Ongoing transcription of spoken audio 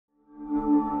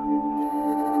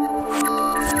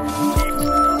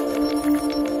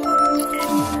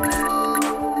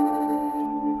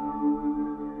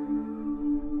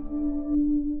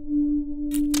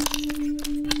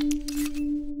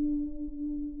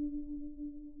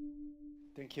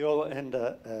Thank you all. And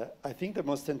I think the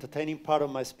most entertaining part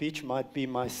of my speech might be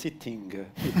my sitting,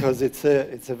 because it's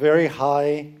a very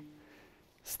high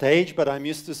stage, but I'm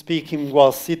used to speaking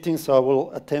while sitting, so I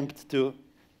will attempt to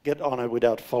get on it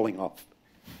without falling off.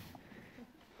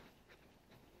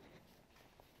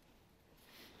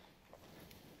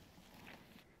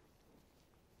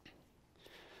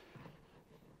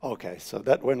 Okay, so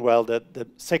that went well. The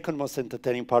second most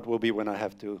entertaining part will be when I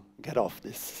have to get off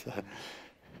this.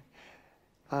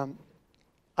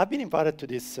 I've been invited to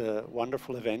this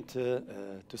wonderful event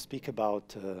to speak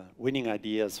about winning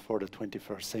ideas for the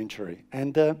 21st century.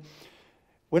 And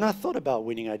when I thought about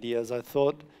winning ideas, I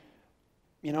thought,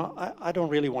 you know, I don't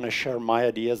really want to share my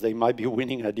ideas. They might be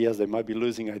winning ideas, they might be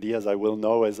losing ideas. I will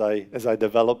know as I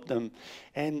develop them.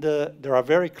 And there are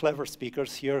very clever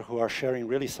speakers here who are sharing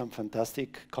really some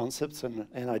fantastic concepts and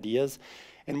ideas.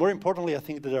 And more importantly, I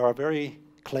think that there are very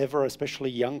clever, especially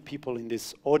young people in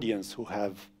this audience who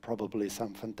have probably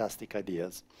some fantastic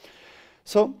ideas.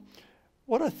 So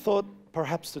what I thought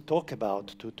perhaps to talk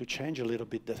about, to change a little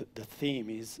bit the theme,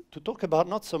 is to talk about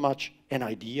not so much an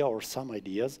idea or some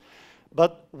ideas,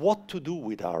 but what to do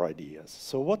with our ideas.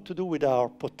 So what to do with our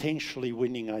potentially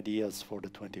winning ideas for the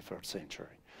 21st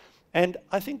century. And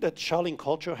I think that Shaolin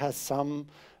culture has some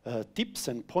tips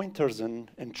and pointers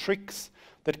and tricks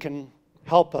that can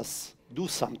help us do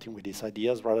something with these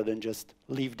ideas rather than just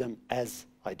leave them as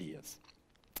ideas.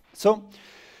 So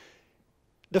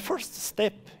the first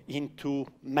step into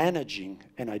managing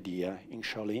an idea in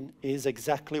Shaolin is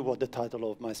exactly what the title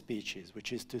of my speech is,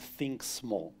 which is to think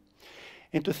small.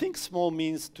 And to think small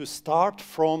means to start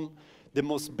from the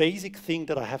most basic thing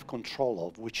that I have control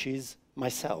of, which is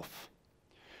myself.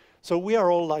 So we are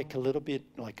all like a little bit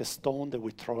like a stone that we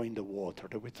throw in the water,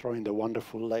 that we throw in the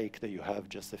wonderful lake that you have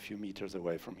just a few meters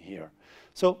away from here.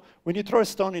 So when you throw a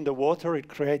stone in the water, it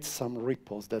creates some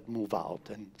ripples that move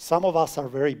out. And some of us are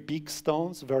very big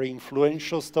stones, very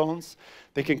influential stones.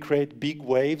 They can create big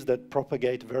waves that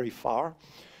propagate very far.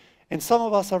 And some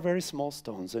of us are very small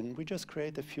stones, and we just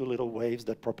create a few little waves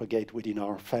that propagate within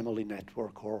our family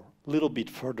network or a little bit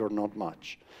further, not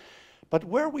much. But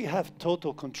where we have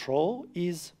total control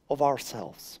is of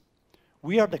ourselves.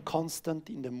 We are the constant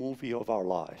in the movie of our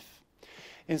life.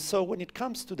 And so when it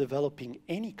comes to developing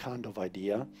any kind of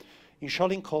idea, in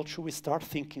Shaolin culture we start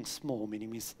thinking small,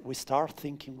 meaning we start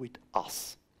thinking with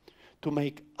us, to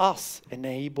make us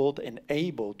enabled and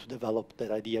able to develop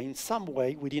that idea in some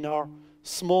way within our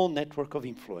small network of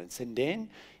influence. And then,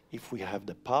 if we have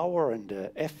the power and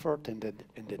the effort and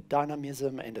the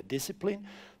dynamism and the discipline,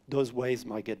 those waves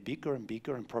might get bigger and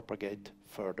bigger and propagate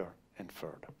further and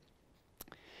further.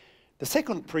 The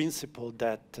second principle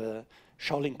that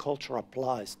Shaolin culture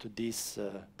applies to this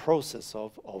process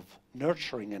of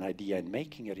nurturing an idea and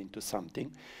making it into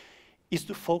something is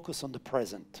to focus on the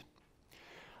present.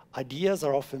 Ideas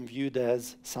are often viewed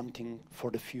as something for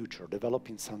the future,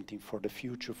 developing something for the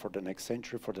future, for the next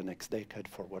century, for the next decade,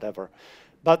 for whatever.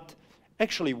 But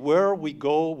actually, where we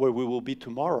go, where we will be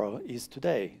tomorrow, is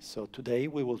today. So today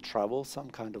we will travel some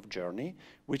kind of journey,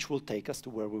 which will take us to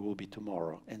where we will be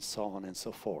tomorrow, and so on and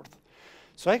so forth.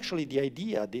 So actually, the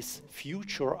idea, this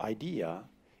future idea,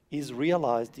 is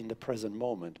realized in the present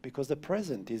moment, because the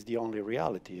present is the only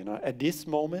reality. You know, at this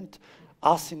moment,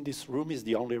 us in this room is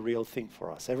the only real thing for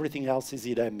us. Everything else is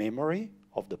either a memory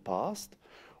of the past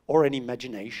or an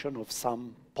imagination of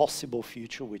some possible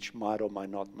future which might or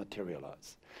might not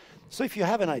materialize. So if you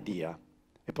have an idea,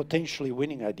 a potentially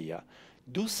winning idea,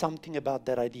 do something about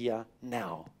that idea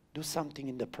now. Do something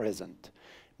in the present.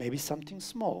 Maybe something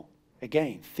small.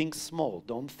 Again, think small.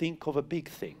 Don't think of a big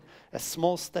thing. A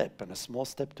small step, and a small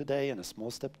step today, and a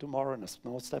small step tomorrow, and a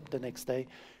small step the next day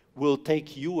will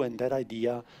take you and that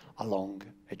idea along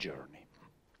a journey.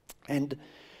 And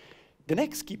the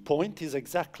next key point is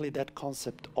exactly that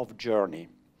concept of journey.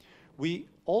 We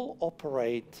all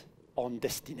operate on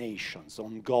destinations,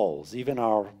 on goals. Even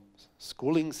our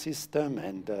schooling system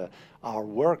and our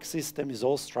work system is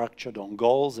all structured on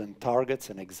goals and targets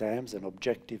and exams and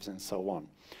objectives and so on.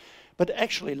 But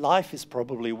actually life is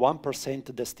probably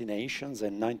 1% destinations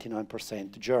and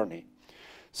 99% journey.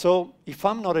 So if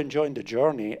I'm not enjoying the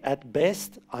journey, at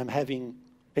best I'm having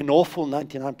an awful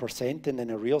 99% and then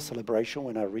a real celebration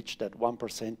when I reach that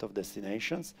 1% of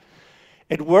destinations.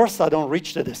 At worst, I don't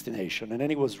reach the destination, and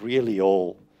then it was really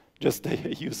all just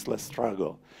a useless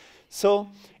struggle. So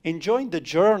enjoying the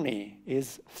journey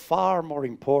is far more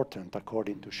important,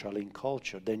 according to Shaolin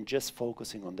culture, than just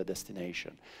focusing on the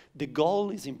destination. The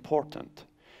goal is important,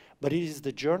 but it is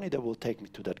the journey that will take me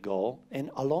to that goal. And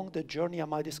along the journey, I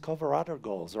might discover other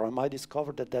goals, or I might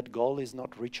discover that that goal is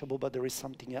not reachable, but there is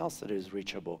something else that is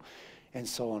reachable, and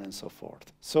so on and so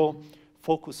forth. So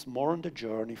focus more on the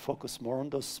journey, focus more on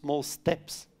those small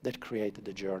steps that created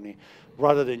the journey,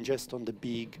 rather than just on the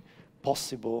big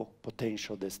possible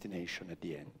potential destination at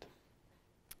the end.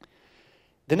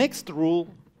 The next rule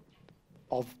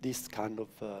of this kind of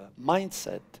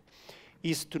mindset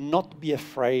is to not be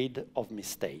afraid of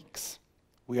mistakes.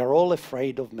 We are all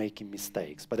afraid of making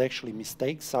mistakes, but actually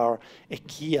mistakes are a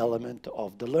key element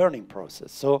of the learning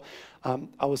process. So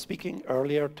I was speaking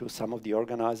earlier to some of the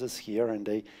organizers here, and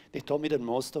they told me that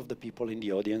most of the people in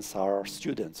the audience are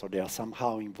students, or they are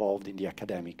somehow involved in the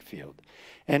academic field.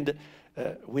 And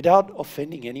without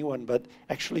offending anyone, but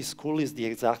actually school is the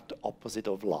exact opposite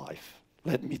of life,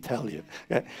 let me tell you.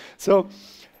 Okay? So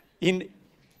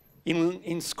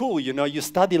in school, you know, you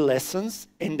study lessons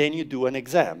and then you do an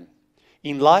exam.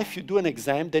 In life, you do an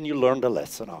exam, then you learn the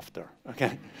lesson after,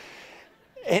 okay?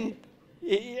 And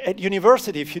at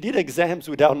university, if you did exams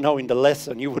without knowing the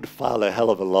lesson, you would fail a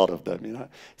hell of a lot of them, you know?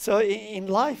 So in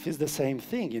life, it's the same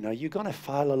thing, you know? You're gonna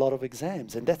fail a lot of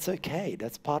exams, and that's okay.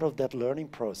 That's part of that learning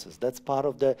process. That's part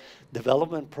of the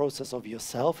development process of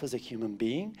yourself as a human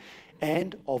being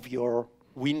and of your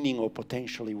winning or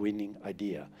potentially winning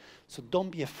idea. So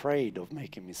don't be afraid of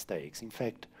making mistakes. In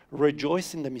fact,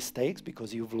 rejoice in the mistakes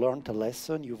because you've learned a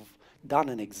lesson, you've done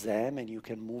an exam, and you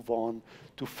can move on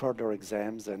to further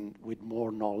exams and with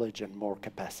more knowledge and more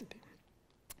capacity.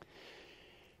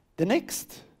 The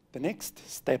next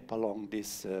step along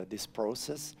this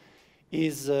process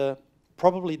is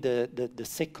probably the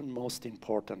second most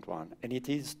important one, and it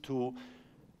is to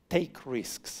take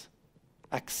risks,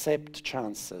 accept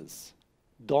chances,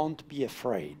 don't be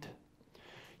afraid.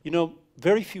 You know,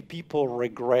 very few people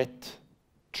regret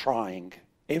trying.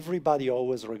 Everybody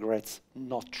always regrets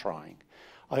not trying.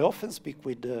 I often speak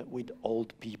with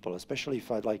old people, especially if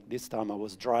like this time I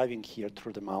was driving here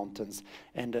through the mountains,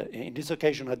 and in this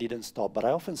occasion I didn't stop, but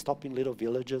I often stop in little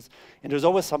villages, and there's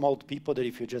always some old people that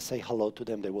if you just say hello to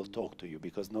them, they will talk to you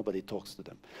because nobody talks to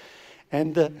them.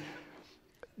 And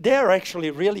they're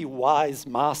actually really wise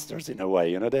masters in a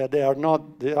way. You know,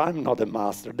 I'm not a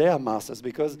master, they are masters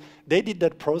because they did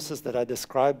that process that I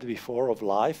described before of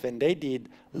life, and they did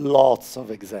lots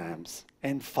of exams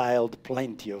and failed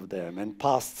plenty of them and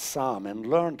passed some and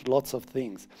learned lots of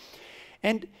things.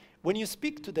 And when you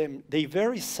speak to them, they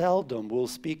very seldom will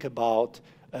speak about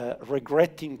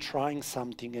regretting trying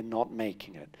something and not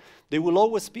making it. They will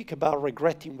always speak about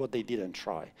regretting what they didn't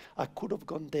try. I could have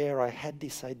gone there, I had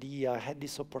this idea, I had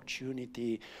this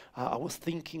opportunity, I was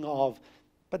thinking of,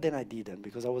 but then I didn't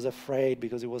because I was afraid,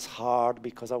 because it was hard,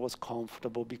 because I was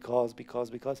comfortable, because.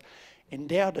 And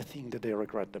they are the thing that they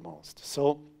regret the most.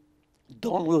 So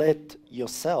don't let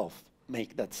yourself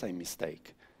make that same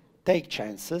mistake. Take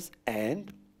chances,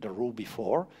 and the rule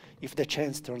before, if the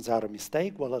chance turns out a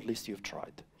mistake, well, at least you've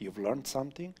tried. You've learned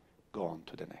something, go on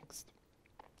to the next.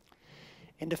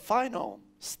 And the final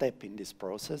step in this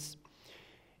process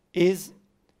is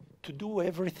to do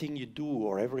everything you do,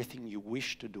 or everything you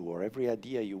wish to do, or every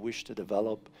idea you wish to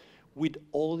develop with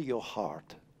all your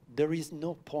heart. There is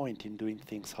no point in doing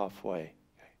things halfway.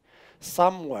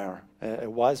 Somewhere, a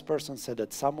wise person said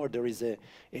that somewhere there is a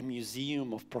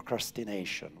museum of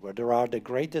procrastination, where there are the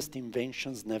greatest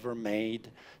inventions never made,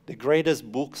 the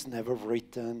greatest books never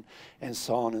written, and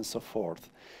so on and so forth.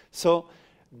 So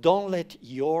don't let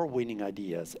your winning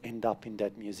ideas end up in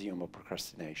that museum of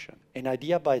procrastination. An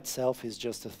idea by itself is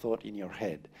just a thought in your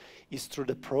head. It's through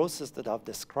the process that I've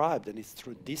described, and it's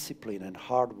through discipline and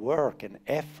hard work and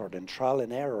effort and trial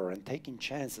and error and taking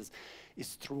chances.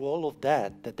 It's through all of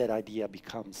that that idea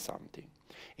becomes something.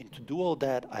 And to do all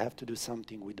that, I have to do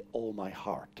something with all my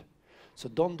heart. So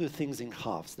don't do things in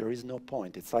halves. There is no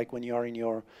point. It's like when you are in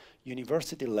your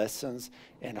university lessons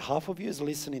and half of you is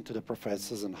listening to the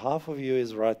professors and half of you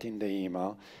is writing the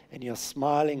email, and you're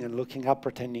smiling and looking up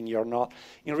pretending you're not.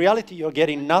 In reality, you're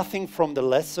getting nothing from the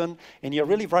lesson and you're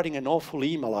really writing an awful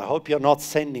email. I hope you're not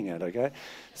sending it, okay?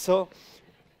 So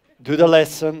do the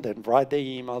lesson, then write the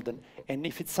email, and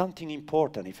if it's something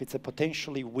important, if it's a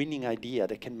potentially winning idea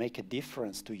that can make a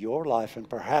difference to your life and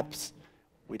perhaps,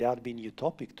 without being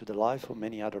utopic, to the life of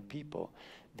many other people,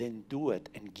 then do it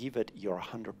and give it your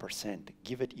 100%.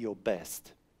 Give it your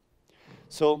best.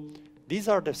 So these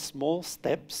are the small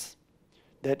steps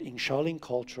that in Shaolin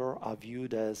culture are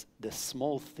viewed as the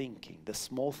small thinking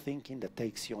that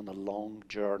takes you on a long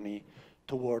journey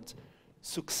towards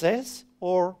success,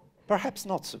 or perhaps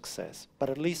not success, but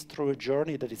at least through a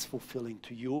journey that is fulfilling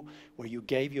to you, where you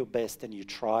gave your best and you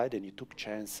tried and you took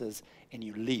chances and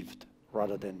you lived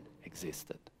rather than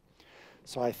existed.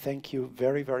 So I thank you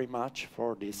very, very much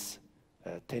for this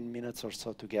 10 minutes or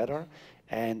so together,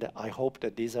 and I hope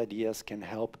that these ideas can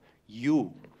help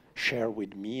you share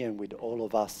with me and with all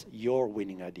of us your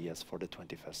winning ideas for the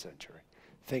 21st century.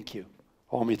 Thank you.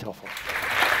 Om Mitra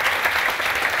Fo.